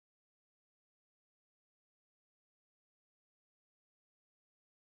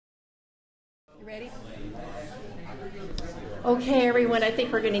You ready? Okay, everyone, I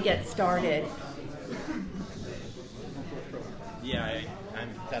think we're going to get started. Yeah,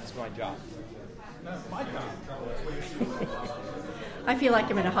 that's my job. That's my job. I feel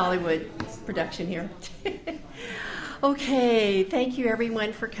like I'm in a Hollywood production here. Okay, thank you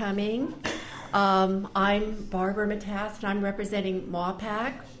everyone for coming. I'm Barbara Matass, and I'm representing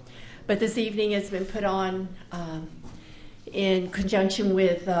MAWPAC, but this evening has been put on in conjunction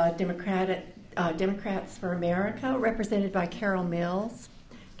with Democrats for America, represented by Carol Mills.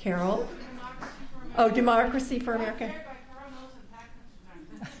 Carol? Oh, Democracy for America.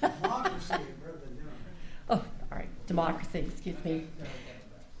 Democracy rather than Oh, all right, democracy, excuse me.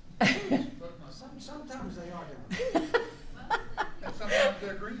 Sometimes they are Democrats. And sometimes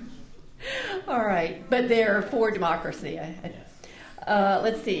they're Greens. All right, but they're for democracy.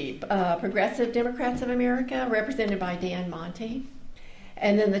 Let's see, Progressive Democrats of America, represented by Dan Monte,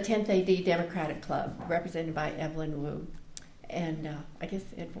 and then the 10th AD Democratic Club, represented by Evelyn Wu, and I guess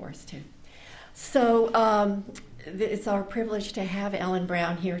Ed Forrest too. So it's our privilege to have Ellen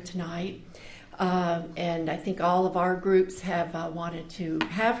Brown here tonight, and I think all of our groups have wanted to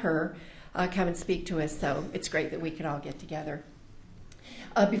have her come and speak to us, so it's great that we could all get together.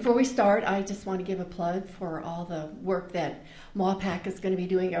 Before we start, I just want to give a plug for all the work that MAWPAC is going to be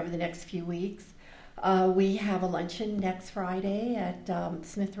doing over the next few weeks. We have a luncheon next Friday at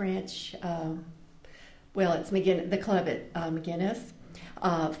Smith Ranch. It's the club at McGinnis.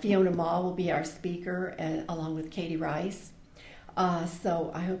 Fiona Ma will be our speaker, along with Katie Rice.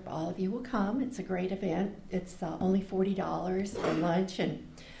 So I hope all of you will come. It's a great event. It's only $40 for lunch and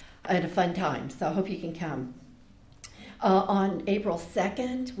a fun time. So I hope you can come. On April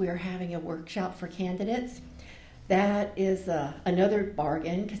 2nd, we're having a workshop for candidates. That is another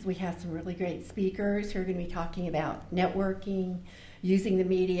bargain because we have some really great speakers who are going to be talking about networking, using the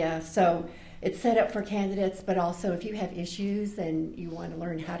media. So it's set up for candidates, but also if you have issues and you want to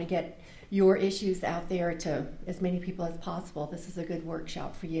learn how to get your issues out there to as many people as possible, this is a good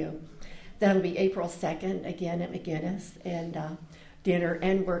workshop for you. That'll be April 2nd, again at McGinnis, and dinner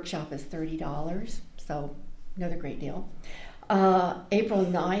and workshop is $30, so another great deal. April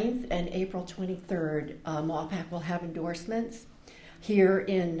 9th and April 23rd, MAWPAC will have endorsements here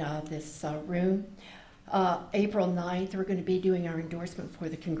in this room. April 9th, we're going to be doing our endorsement for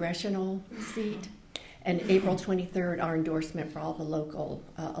the congressional seat, and April 23rd, our endorsement for all the local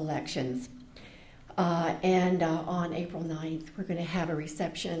elections. And on April 9th, we're going to have a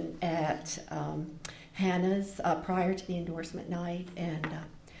reception at Hannah's prior to the endorsement night, and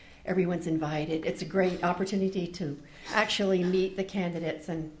everyone's invited. It's a great opportunity to actually meet the candidates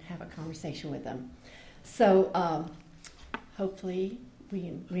and have a conversation with them. So hopefully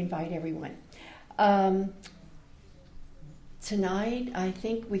we invite everyone. Tonight, I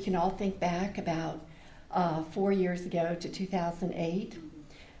think we can all think back about 4 years ago to 2008,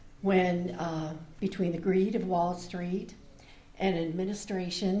 when between the greed of Wall Street and an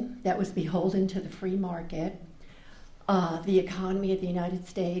administration that was beholden to the free market, the economy of the United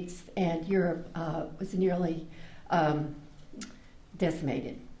States and Europe was nearly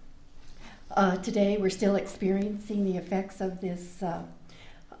decimated. Today, we're still experiencing the effects of this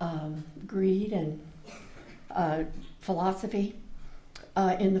greed and philosophy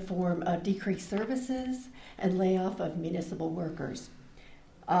in the form of decreased services and layoff of municipal workers.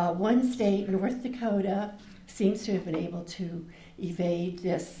 One state, North Dakota, seems to have been able to evade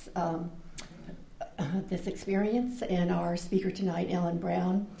this experience, and our speaker tonight, Ellen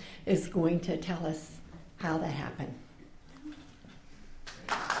Brown, is going to tell us how that happened.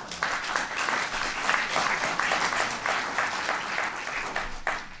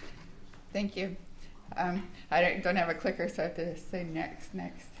 Thank you. I don't have a clicker, so I have to say next.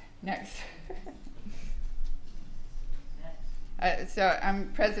 So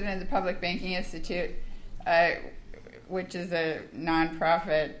I'm president of the Public Banking Institute, which is a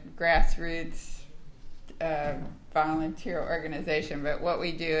nonprofit, grassroots volunteer organization. But what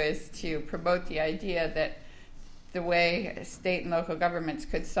we do is to promote the idea that the way state and local governments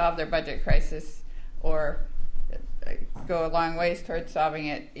could solve their budget crisis or go a long ways towards solving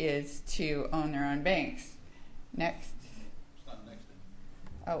it is to own their own banks. Next. It's not next.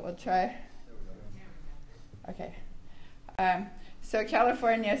 Oh, we'll try. Okay. So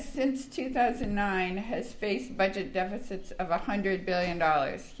California, since 2009, has faced budget deficits of $100 billion.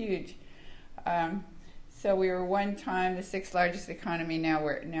 Huge. So we were one time the sixth largest economy. Now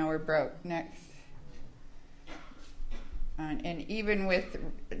we're broke. Next. And even with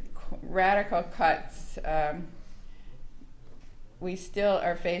radical cuts, we still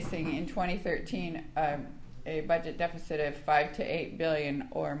are facing in 2013 a budget deficit of $5 to $8 billion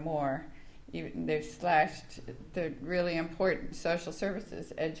or more they've slashed the really important social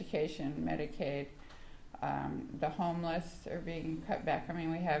services, education, Medicaid. The homeless are being cut back. I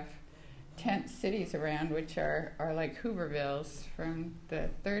mean, we have tent cities around which are like Hoovervilles from the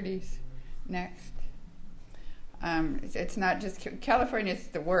 30s. Next. It's not just California's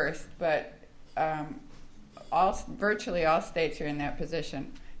the worst, but virtually all states are in that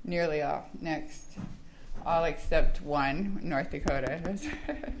position. Nearly all. Next. All except one, North Dakota.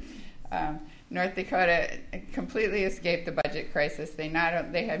 North Dakota completely escaped the budget crisis. They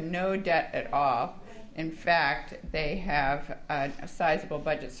have no debt at all. In fact, they have a sizable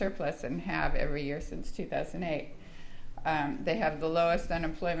budget surplus and have every year since 2008. They have the lowest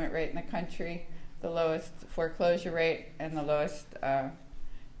unemployment rate in the country, the lowest foreclosure rate, and the lowest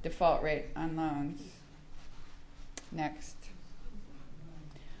default rate on loans. Next.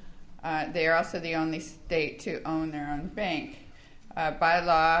 They are also the only state to own their own bank. By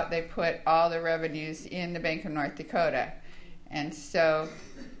law, they put all the revenues in the Bank of North Dakota. And so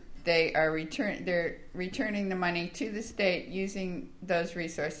they are returning the money to the state using those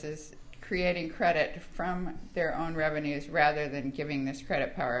resources, creating credit from their own revenues rather than giving this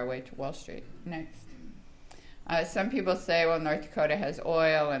credit power away to Wall Street. Next. Some people say, well, North Dakota has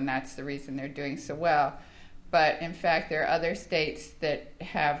oil and that's the reason they're doing so well. But in fact, there are other states that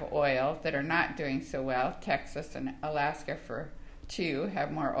have oil that are not doing so well. Texas and Alaska, for two,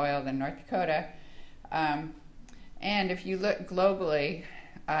 have more oil than North Dakota. And if you look globally,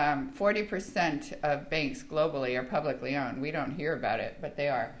 40% of banks globally are publicly owned. We don't hear about it, but they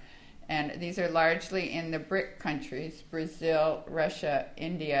are. And these are largely in the BRIC countries, Brazil, Russia,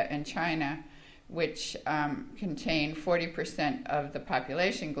 India, and China, which contain 40% of the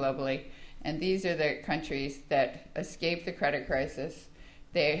population globally. And these are the countries that escaped the credit crisis.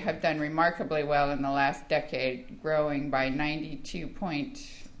 They have done remarkably well in the last decade, growing by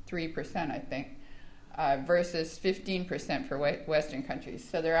 92.3%, I think, versus 15% for Western countries.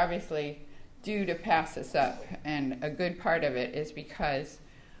 So they're obviously due to pass us up. And a good part of it is because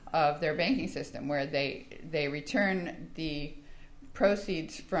of their banking system, where they return the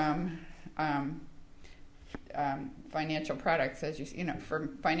proceeds from financial products,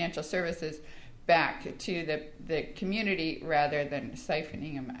 from financial services back to the community rather than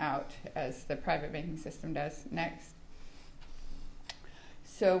siphoning them out as the private banking system does. Next.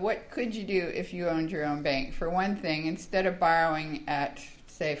 So what could you do if you owned your own bank? For one thing, instead of borrowing at,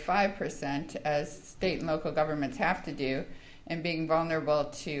 say, 5%, as state and local governments have to do, and being vulnerable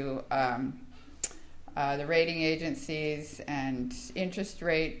to the rating agencies and interest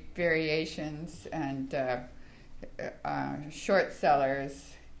rate variations and short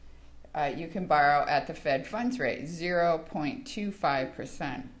sellers, you can borrow at the Fed funds rate,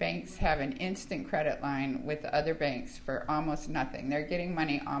 0.25%. Banks have an instant credit line with other banks for almost nothing. They're getting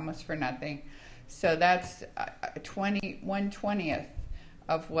money almost for nothing. So that's 1/20th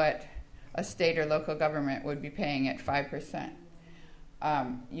of what a state or local government would be paying at 5%.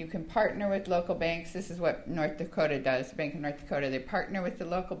 You can partner with local banks. This is what North Dakota does, Bank of North Dakota. They partner with the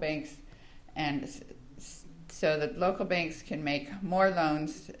local banks, and so that local banks can make more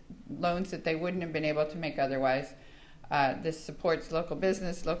loans that they wouldn't have been able to make otherwise. This supports local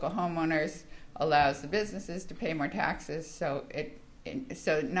business, local homeowners, allows the businesses to pay more taxes. So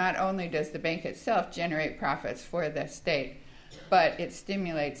so not only does the bank itself generate profits for the state, but it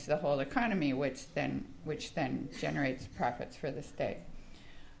stimulates the whole economy, which then generates profits for the state.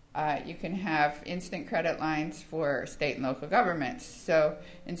 You can have instant credit lines for state and local governments. So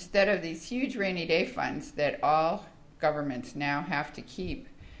instead of these huge rainy day funds that all governments now have to keep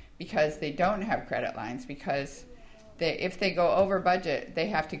because they don't have credit lines, because if they go over budget, they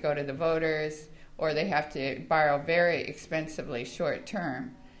have to go to the voters or they have to borrow very expensively short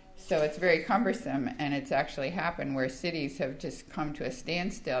term. So it's very cumbersome, and it's actually happened where cities have just come to a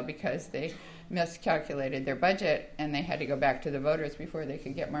standstill because they miscalculated their budget and they had to go back to the voters before they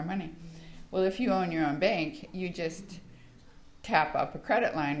could get more money. Well, if you own your own bank, you just tap up a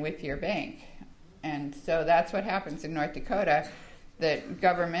credit line with your bank. And so that's what happens in North Dakota. The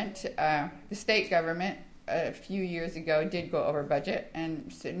government, the state government, a few years ago did go over budget,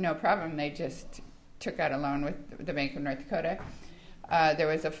 and so no problem, they just took out a loan with the Bank of North Dakota. There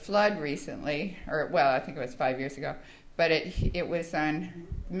was a flood recently, I think it was 5 years ago, but it was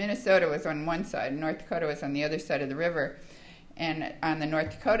Minnesota was on one side, North Dakota was on the other side of the river. And on the North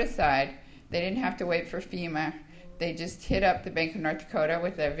Dakota side, they didn't have to wait for FEMA. They just hit up the Bank of North Dakota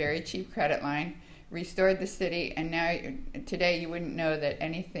with a very cheap credit line, restored the city, and now today you wouldn't know that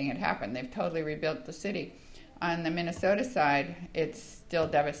anything had happened. They've totally rebuilt the city. On the Minnesota side, it's still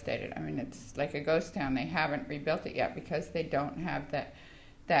devastated. I mean, it's like a ghost town. They haven't rebuilt it yet because they don't have that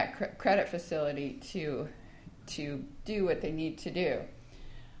that credit facility to do what they need to do.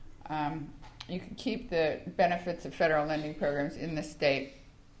 You can keep the benefits of federal lending programs in the state.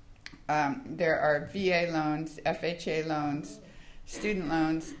 There are VA loans, FHA loans, student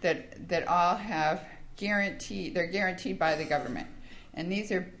loans that all have they're guaranteed by the government. And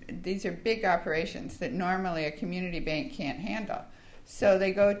these are big operations that normally a community bank can't handle. So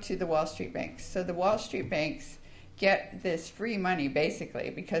they go to the Wall Street banks. So the Wall Street banks get this free money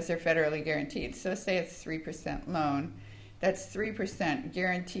basically because they're federally guaranteed. So say it's 3% loan, that's 3%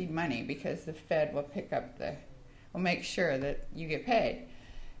 guaranteed money because the Fed will will make sure that you get paid.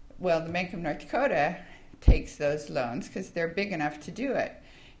 Well, the Bank of North Dakota takes those loans because they're big enough to do it.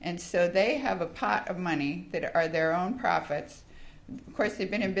 And so they have a pot of money that are their own profits. Of course,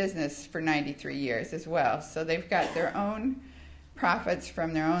 they've been in business for 93 years as well. So they've got their own profits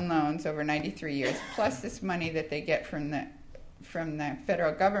from their own loans over 93 years, plus this money that they get from the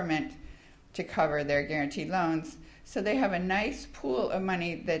federal government to cover their guaranteed loans. So they have a nice pool of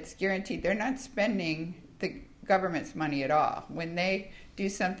money that's guaranteed. They're not spending the government's money at all. When they do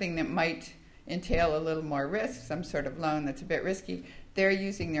something that might entail a little more risk, some sort of loan that's a bit risky, they're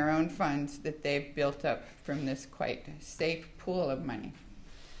using their own funds that they've built up from this quite safe pool of money.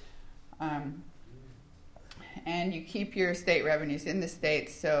 And you keep your state revenues in the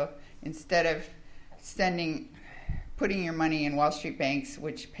state, so instead of putting your money in Wall Street banks,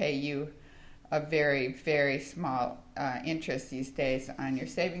 which pay you a very, very small interest these days on your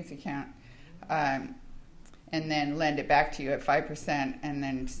savings account, and then lend it back to you at 5% and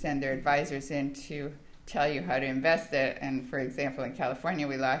then send their advisors in to tell you how to invest it. And for example, in California,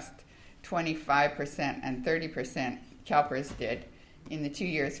 we lost 25% and 30%, CalPERS did, in the 2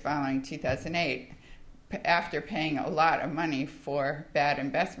 years following 2008, after paying a lot of money for bad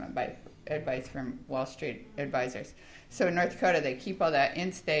investment advice from Wall Street advisors. So in North Dakota, they keep all that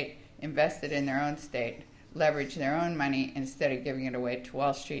in-state, invested in their own state, leverage their own money instead of giving it away to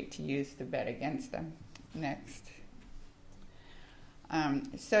Wall Street to use to bet against them. Next.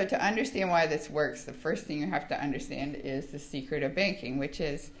 So to understand why this works, the first thing you have to understand is the secret of banking, which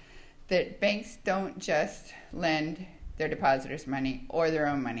is that banks don't just lend their depositors money or their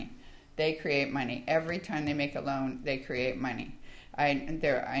own money. They create money. Every time they make a loan, they create money.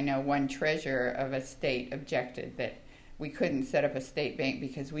 I know one treasurer of a state objected that we couldn't set up a state bank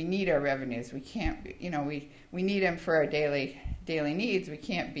because we need our revenues. We can't, we need them for our daily needs. We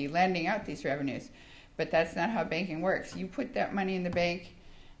can't be lending out these revenues. But that's not how banking works. You put that money in the bank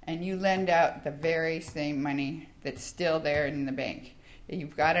and you lend out the very same money that's still there in the bank.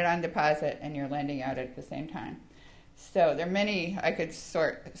 You've got it on deposit and you're lending out at the same time. So there are many, I could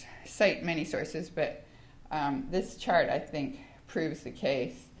cite many sources, but this chart, I think, proves the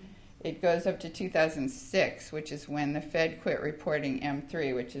case. It goes up to 2006, which is when the Fed quit reporting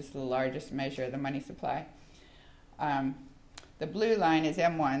M3, which is the largest measure of the money supply. The blue line is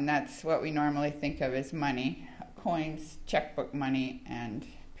M1. That's what we normally think of as money, coins, checkbook money, and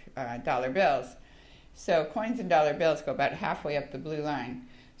dollar bills. So coins and dollar bills go about halfway up the blue line.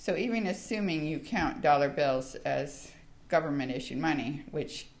 So even assuming you count dollar bills as government-issued money,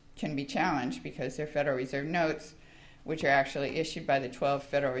 which can be challenged because they're Federal Reserve notes, which are actually issued by the 12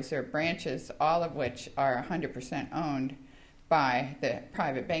 Federal Reserve branches, all of which are 100% owned by the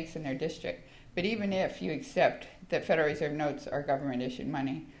private banks in their district. But even if you accept that Federal Reserve notes are government-issued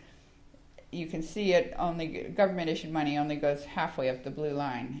money, you can see government-issued money only goes halfway up the blue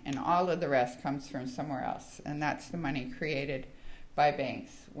line, and all of the rest comes from somewhere else, and that's the money created by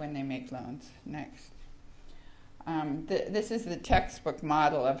banks when they make loans. Next. This is the textbook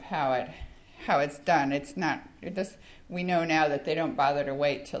model of how it's done. We know now that they don't bother to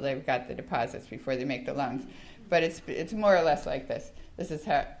wait till they've got the deposits before they make the loans, but it's more or less like this. This is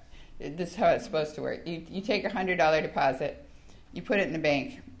how it's supposed to work. You take a $100 deposit, you put it in the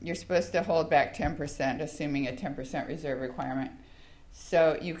bank. You're supposed to hold back 10%, assuming a 10% reserve requirement.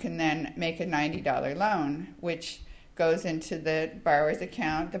 So you can then make a $90 loan, which goes into the borrower's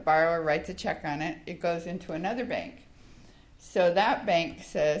account. The borrower writes a check on it. It goes into another bank. So that bank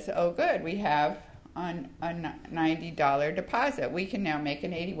says, oh, good, we have a $90 deposit. We can now make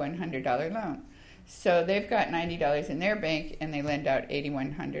an $8,100 loan. So they've got $90 in their bank, and they lend out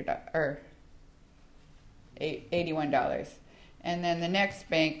 $81. And then the next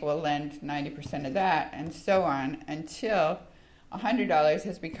bank will lend 90% of that, and so on, until $100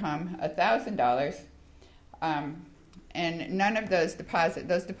 has become $1,000. And none of those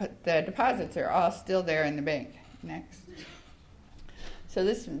the deposits are all still there in the bank. Next. So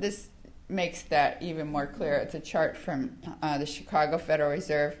this makes that even more clear. It's a chart from the Chicago Federal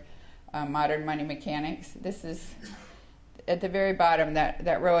Reserve, Modern Money Mechanics. This is at the very bottom,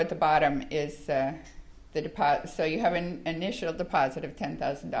 that row at the bottom is the deposit. So you have an initial deposit of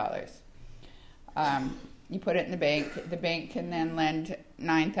 $10,000. You put it in the bank. The bank can then lend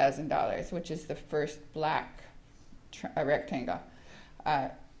 $9,000, which is the first black rectangle.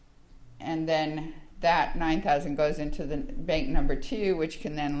 And then that $9,000 goes into the bank number 2, which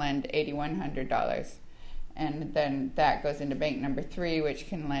can then lend $8,100. And then that goes into bank number 3, which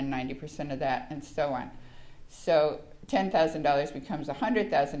can lend 90% of that, and so on. So $10,000 becomes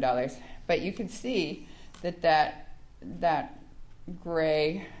 $100,000. But you can see that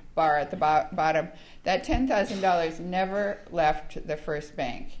gray bar at the bottom, that $10,000 never left the first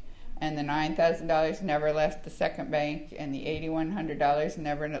bank, and the $9,000 never left the second bank, and the $8,100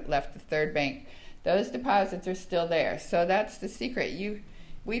 never left the third bank. Those deposits are still there. So that's the secret.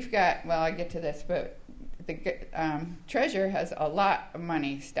 We've got, well, I'll get to this, but the treasurer has a lot of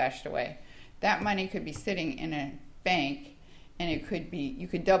money stashed away. That money could be sitting in a bank, and you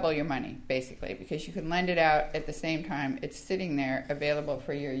could double your money, basically, because you can lend it out at the same time. It's sitting there available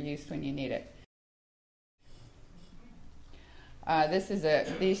for your use when you need it.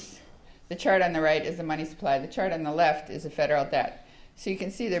 The chart on the right is the money supply. The chart on the left is the federal debt. So you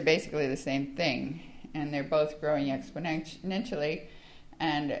can see they're basically the same thing, and they're both growing exponentially,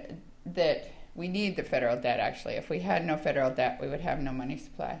 and that we need the federal debt, actually. If we had no federal debt, we would have no money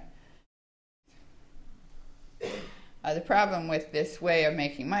supply. The problem with this way of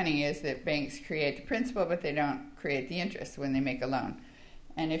making money is that banks create the principal, but they don't create the interest when they make a loan.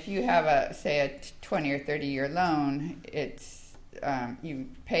 And if you have say a 20 or 30-year loan, you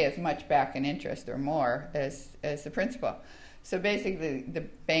pay as much back in interest or more as the principal. So basically, the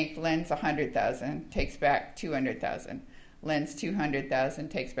bank lends $100,000, takes back $200,000, lends $200,000,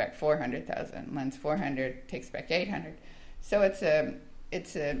 takes back $400,000, lends $400,000, takes back $800,000. So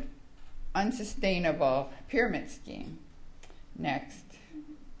it's a unsustainable pyramid scheme. Next.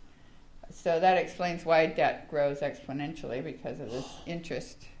 So that explains why debt grows exponentially, because of this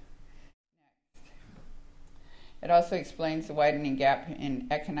interest. Next. It also explains the widening gap in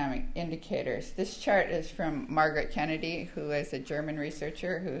economic indicators. This chart is from Margaret Kennedy, who is a German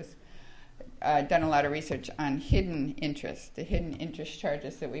researcher who's done a lot of research on hidden interest, the hidden interest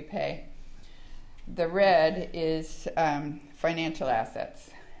charges that we pay. The red is financial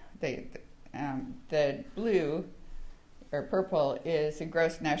assets. The blue or purple is the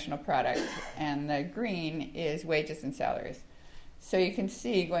gross national product, and the green is wages and salaries. So you can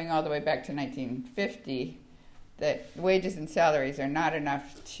see, going all the way back to 1950, that wages and salaries are not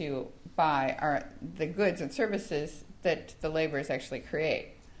enough to buy the goods and services that the laborers actually create.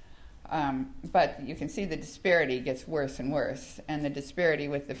 But you can see the disparity gets worse and worse, and the disparity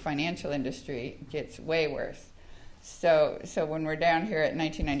with the financial industry gets way worse. So when we're down here at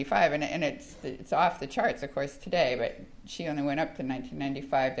 1995, and it's off the charts, of course, today, but she only went up to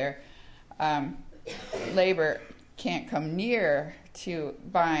 1995 there, labor can't come near to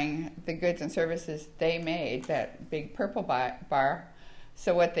buying the goods and services they made, that big purple bar.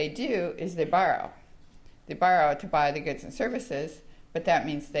 So what they do is they borrow. They borrow to buy the goods and services, but that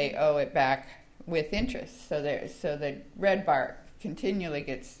means they owe it back with interest. So the red bar continually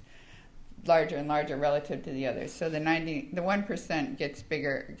gets larger and larger relative to the others. So the 1% gets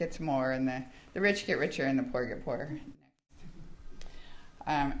bigger, gets more, and the rich get richer and the poor get poorer.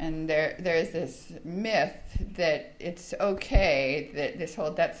 And there's this myth that it's okay, that this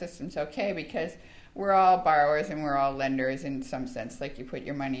whole debt system's okay, because we're all borrowers and we're all lenders in some sense. Like you put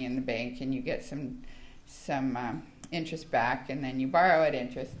your money in the bank and you get some interest back, and then you borrow at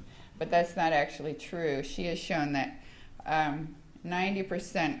interest. But that's not actually true. She has shown that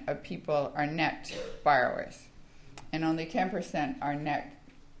 90% of people are net borrowers, and only 10% are net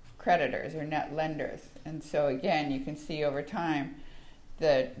creditors or net lenders. And so again, you can see over time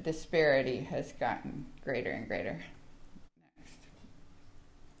the disparity has gotten greater and greater. Next.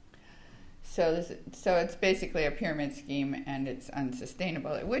 So it's basically a pyramid scheme, and it's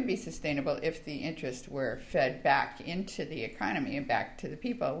unsustainable. It would be sustainable if the interest were fed back into the economy and back to the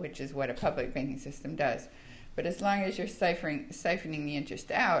people, which is what a public banking system does. But as long as you're siphoning the interest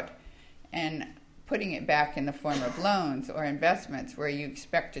out and putting it back in the form of loans or investments where you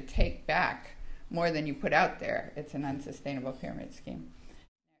expect to take back more than you put out there, it's an unsustainable pyramid scheme.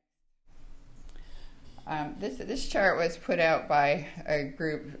 This chart was put out by a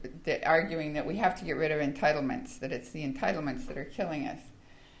group arguing that we have to get rid of entitlements, that it's the entitlements that are killing us.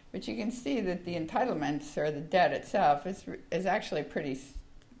 But you can see that the entitlements, or the debt itself, is actually pretty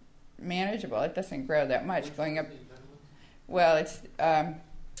manageable. It doesn't grow that much. Going up, well, it's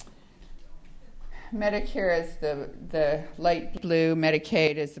Medicare is the light blue,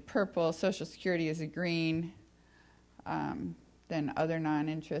 Medicaid is the purple, Social Security is the green, Then other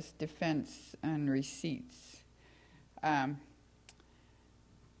non-interest, defense, and receipts.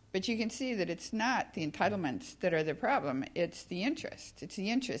 But you can see that it's not the entitlements that are the problem, it's the interest. It's the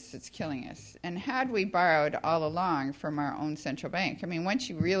interest that's killing us. And had we borrowed all along from our own central bank, I mean, once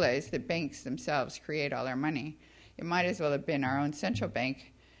you realize that banks themselves create all our money, it might as well have been our own central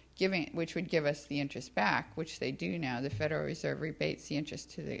bank which would give us the interest back, which they do now. The Federal Reserve rebates the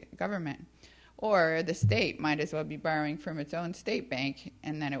interest to the government. Or the state might as well be borrowing from its own state bank,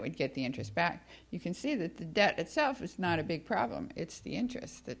 and then it would get the interest back. You can see that the debt itself is not a big problem. It's the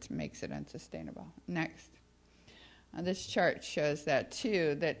interest that makes it unsustainable. Next. This chart shows that,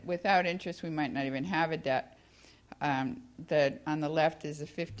 too, that without interest we might not even have a debt. That on the left is a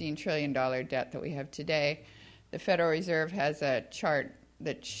 $15 trillion debt that we have today. The Federal Reserve has a chart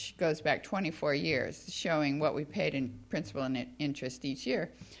that goes back 24 years showing what we paid in principal and interest each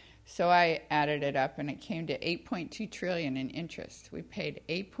year. So I added it up, and it came to $8.2 trillion in interest. We paid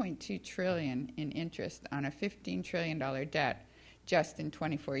 $8.2 trillion in interest on a $15 trillion debt just in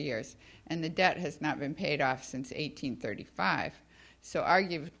 24 years. And the debt has not been paid off since 1835. So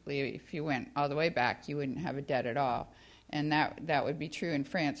arguably, if you went all the way back, you wouldn't have a debt at all. And that would be true in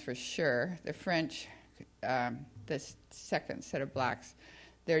France for sure. The French, the second set of blocks,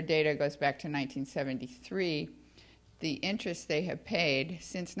 their data goes back to 1973. The interest they have paid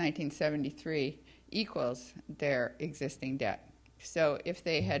since 1973 equals their existing debt. So if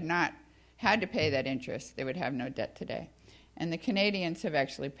they had not had to pay that interest, they would have no debt today. And the Canadians have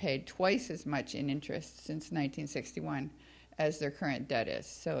actually paid twice as much in interest since 1961 as their current debt is.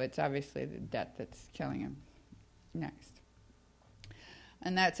 So it's obviously the debt that's killing them. Next.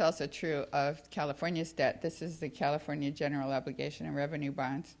 And that's also true of California's debt. This is the California General Obligation and Revenue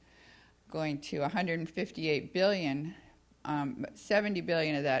Bonds, going to $158 billion. 70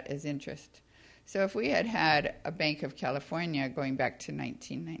 billion of that is interest. So if we had had a Bank of California going back to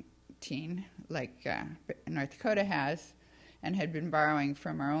 1919, like North Dakota has, and had been borrowing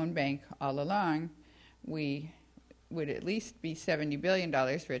from our own bank all along, we would at least be $70 billion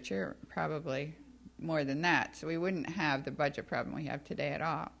richer, probably more than that. So we wouldn't have the budget problem we have today at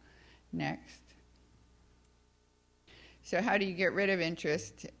all. Next. So how do you get rid of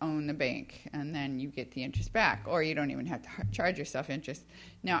interest? Own the bank, and then you get the interest back, or you don't even have to charge yourself interest.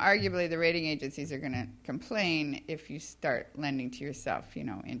 Now, arguably, the rating agencies are going to complain if you start lending to yourself,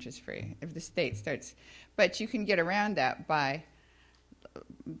 interest-free, if the state starts. But you can get around that by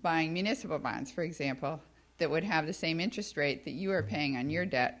buying municipal bonds, for example, that would have the same interest rate that you are paying on your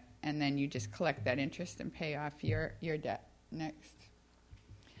debt, and then you just collect that interest and pay off your debt. Next.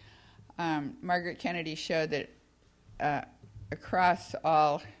 Margaret Kennedy showed that across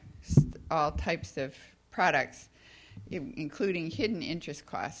all types of products, including hidden interest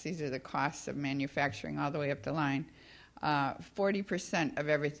costs. These are the costs of manufacturing all the way up the line. 40% of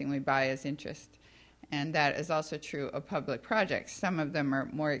everything we buy is interest, and that is also true of public projects. Some of them are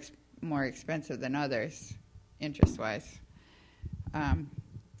more expensive than others, interest-wise.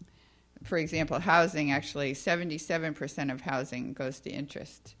 For example, housing, actually, 77% of housing goes to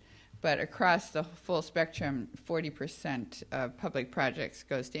interest. But across the full spectrum, 40% of public projects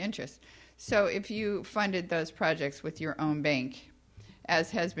goes to interest. So if you funded those projects with your own bank, as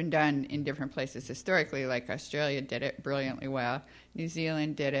has been done in different places historically, like Australia did it brilliantly well, New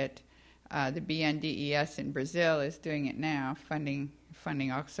Zealand did it, the BNDES in Brazil is doing it now, funding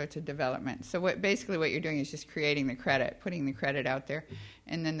all sorts of development. So basically what you're doing is just creating the credit, putting the credit out there,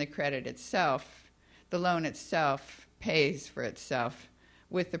 and then the credit itself, the loan itself, pays for itself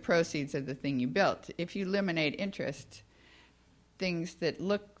with the proceeds of the thing you built. If you eliminate interest, things that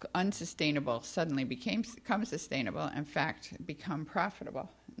look unsustainable suddenly become sustainable, in fact, become profitable.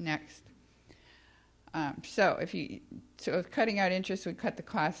 Next. So if cutting out interest would cut the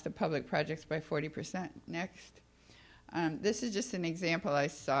cost of public projects by 40%. Next. This is just an example I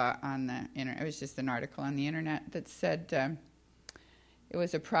saw on the internet. It was just an article on the internet that said it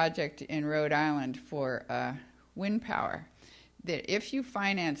was a project in Rhode Island for wind power. That if you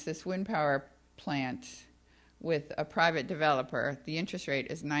finance this wind power plant with a private developer, the interest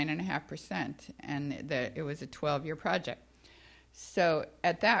rate is 9.5%, and it was a 12-year project. So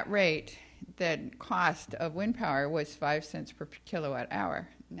at that rate, the cost of wind power was 5 cents per kilowatt hour.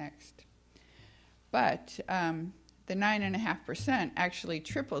 Next. But the 9.5% actually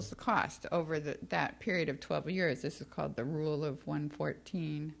triples the cost over that period of 12 years. This is called the rule of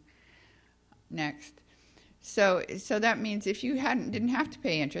 114. Next. So that means if you didn't have to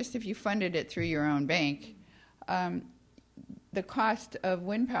pay interest, if you funded it through your own bank, the cost of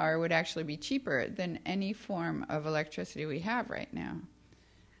wind power would actually be cheaper than any form of electricity we have right now.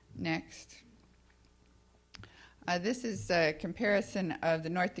 Next. This is a comparison of the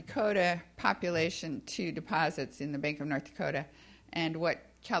North Dakota population to deposits in the Bank of North Dakota and what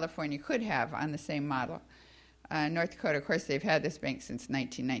California could have on the same model. North Dakota, of course, they've had this bank since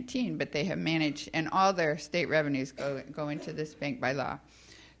 1919, but they have managed, and all their state revenues go into this bank by law.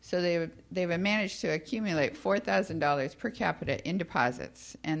 So they've managed to accumulate $4,000 per capita in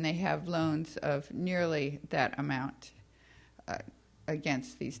deposits, and they have loans of nearly that amount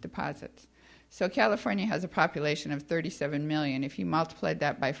against these deposits. So California has a population of 37 million. If you multiplied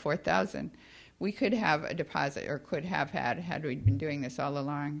that by 4,000, we could have a deposit, or could have had we been doing this all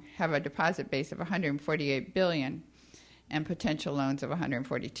along, have a deposit base of 148 billion and potential loans of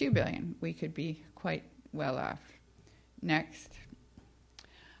 142 billion. We could be quite well off. Next.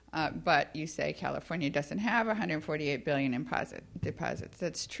 But you say California doesn't have 148 billion in deposits.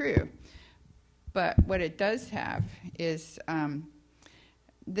 That's true. But what it does have is,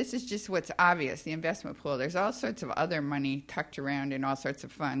 this is just what's obvious, the investment pool. There's all sorts of other money tucked around in all sorts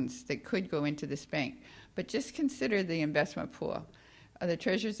of funds that could go into this bank. But just consider the investment pool, the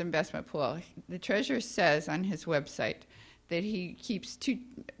Treasurer's investment pool. The Treasurer says on his website that he keeps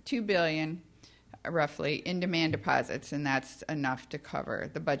 $2 billion roughly in demand deposits, and that's enough to cover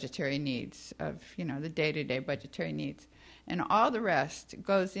the budgetary needs of, the day-to-day budgetary needs. And all the rest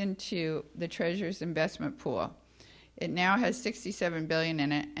goes into the Treasurer's investment pool. It now has $67 billion in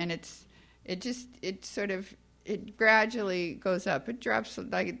it, and it gradually goes up. It drops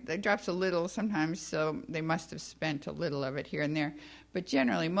a little sometimes, so they must have spent a little of it here and there. But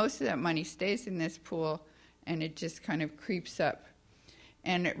generally, most of that money stays in this pool, and it just kind of creeps up.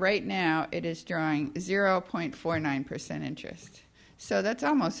 And right now, it is drawing 0.49% interest. So that's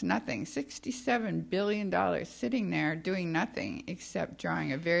almost nothing. $67 billion sitting there doing nothing except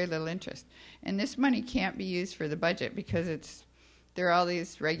drawing a very little interest. And this money can't be used for the budget because there are all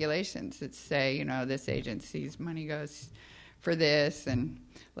these regulations that say, this agency's money goes for this, and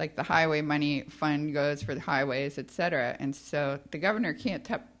like the highway money fund goes for the highways, et cetera. And so the governor can't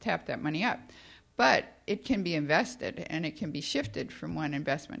tap that money up. But it can be invested, and it can be shifted from one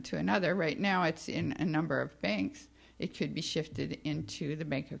investment to another. Right now, it's in a number of banks. It could be shifted into the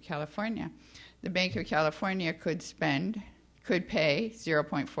Bank of California. The Bank of California could pay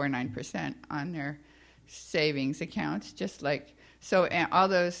 0.49% on their savings accounts, all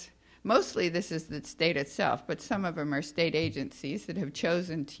those. Mostly this is the state itself, but some of them are state agencies that have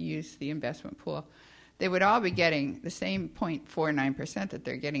chosen to use the investment pool. They would all be getting the same 0.49% that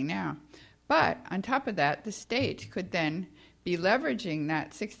they're getting now. But on top of that, the state could then be leveraging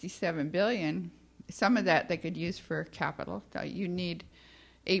that $67 billion. Some of that they could use for capital. You need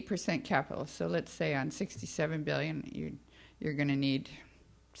 8% capital. So let's say on $67 billion, you're going to need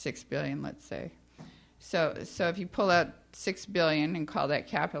 $6 billion, let's say. So if you pull out $6 billion and call that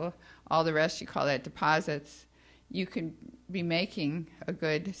capital, all the rest you call that deposits, you could be making a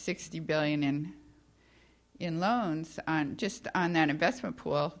good $60 billion in loans on that investment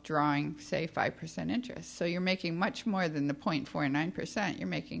pool, drawing, say, 5% interest. So you're making much more than the 0.49%. You're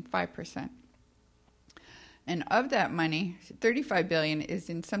making 5%. And of that money, $35 billion is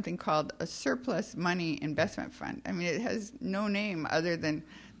in something called a surplus money investment fund. I mean, it has no name other than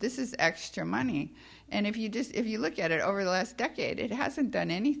this is extra money. And if you look at it over the last decade, it hasn't done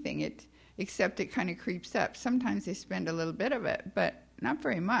anything except it kind of creeps up. Sometimes they spend a little bit of it, but not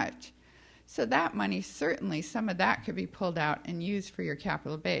very much. So that money, certainly some of that could be pulled out and used for your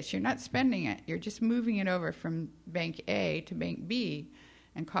capital base. You're not spending it. You're just moving it over from Bank A to Bank B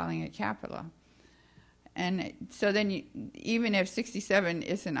and calling it capital. And so then even if 67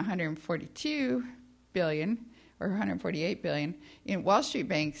 isn't 142 billion or 148 billion, Wall Street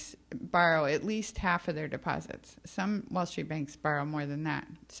banks borrow at least half of their deposits. Some Wall Street banks borrow more than that.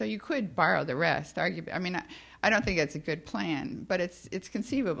 So you could borrow the rest. I don't think it's a good plan, but it's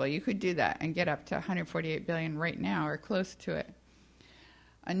conceivable. You could do that and get up to 148 billion right now or close to it.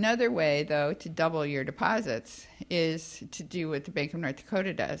 Another way, though, to double your deposits is to do what the Bank of North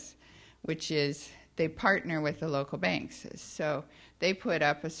Dakota does, which is they partner with the local banks. So they put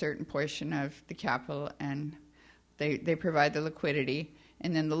up a certain portion of the capital and they provide the liquidity,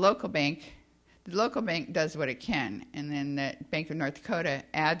 and then the local bank does what it can, and then the Bank of North Dakota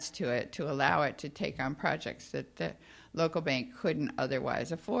adds to it to allow it to take on projects that the local bank couldn't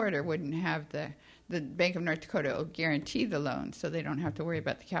otherwise afford or wouldn't have. The Bank of North Dakota will guarantee the loan, so they don't have to worry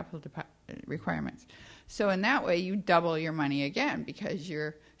about the capital requirements. So in that way, you double your money again because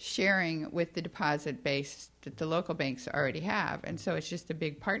you're sharing with the deposit base that the local banks already have. And so it's just a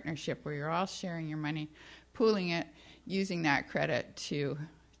big partnership where you're all sharing your money, pooling it, using that credit to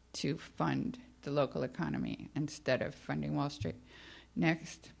fund the local economy instead of funding Wall Street.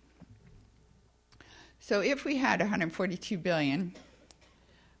 Next. So if we had 142 billion,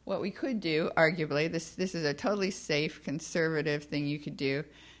 what we could do, arguably, this is a totally safe, conservative thing you could do,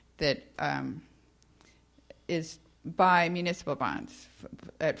 that is buy municipal bonds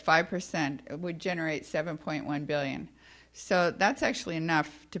at 5%. It would generate 7.1 billion. So that's actually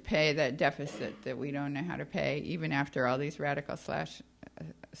enough to pay that deficit that we don't know how to pay, even after all these radical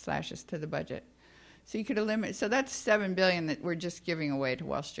slashes to the budget. So you could eliminate. So that's 7 billion that we're just giving away to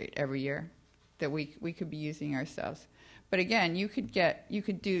Wall Street every year, that we could be using ourselves. But again, you could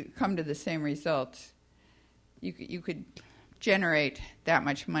come to the same results. You could generate that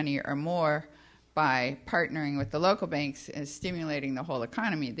much money or more by partnering with the local banks and stimulating the whole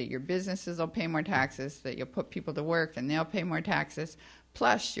economy, that your businesses will pay more taxes, that you'll put people to work and they'll pay more taxes,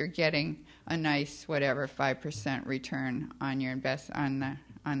 plus you're getting a nice, 5% return on your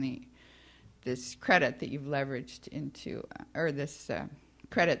this credit that you've leveraged into, or this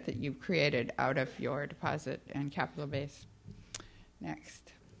credit that you've created out of your deposit and capital base.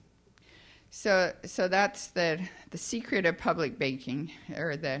 Next. So that's the secret of public banking,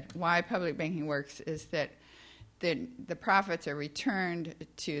 or why public banking works, is that the profits are returned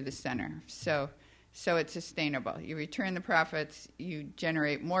to the center. So it's sustainable. You return the profits, you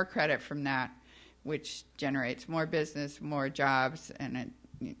generate more credit from that, which generates more business, more jobs, and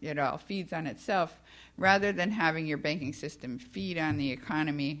it all feeds on itself. Rather than having your banking system feed on the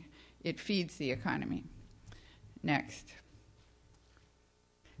economy, it feeds the economy. Next.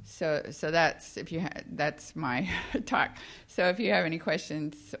 So that's my talk. So if you have any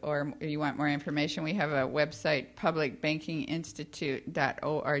questions or you want more information, we have a website,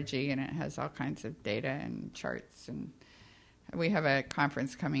 publicbankinginstitute.org, and it has all kinds of data and charts. And we have a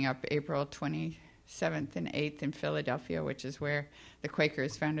conference coming up April 27th and 8th in Philadelphia, which is where the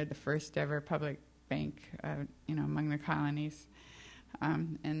Quakers founded the first ever public bank, among the colonies.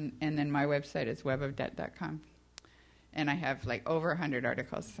 And then my website is webofdebt.com. And I have over 100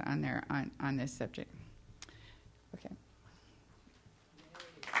 articles on there on this subject.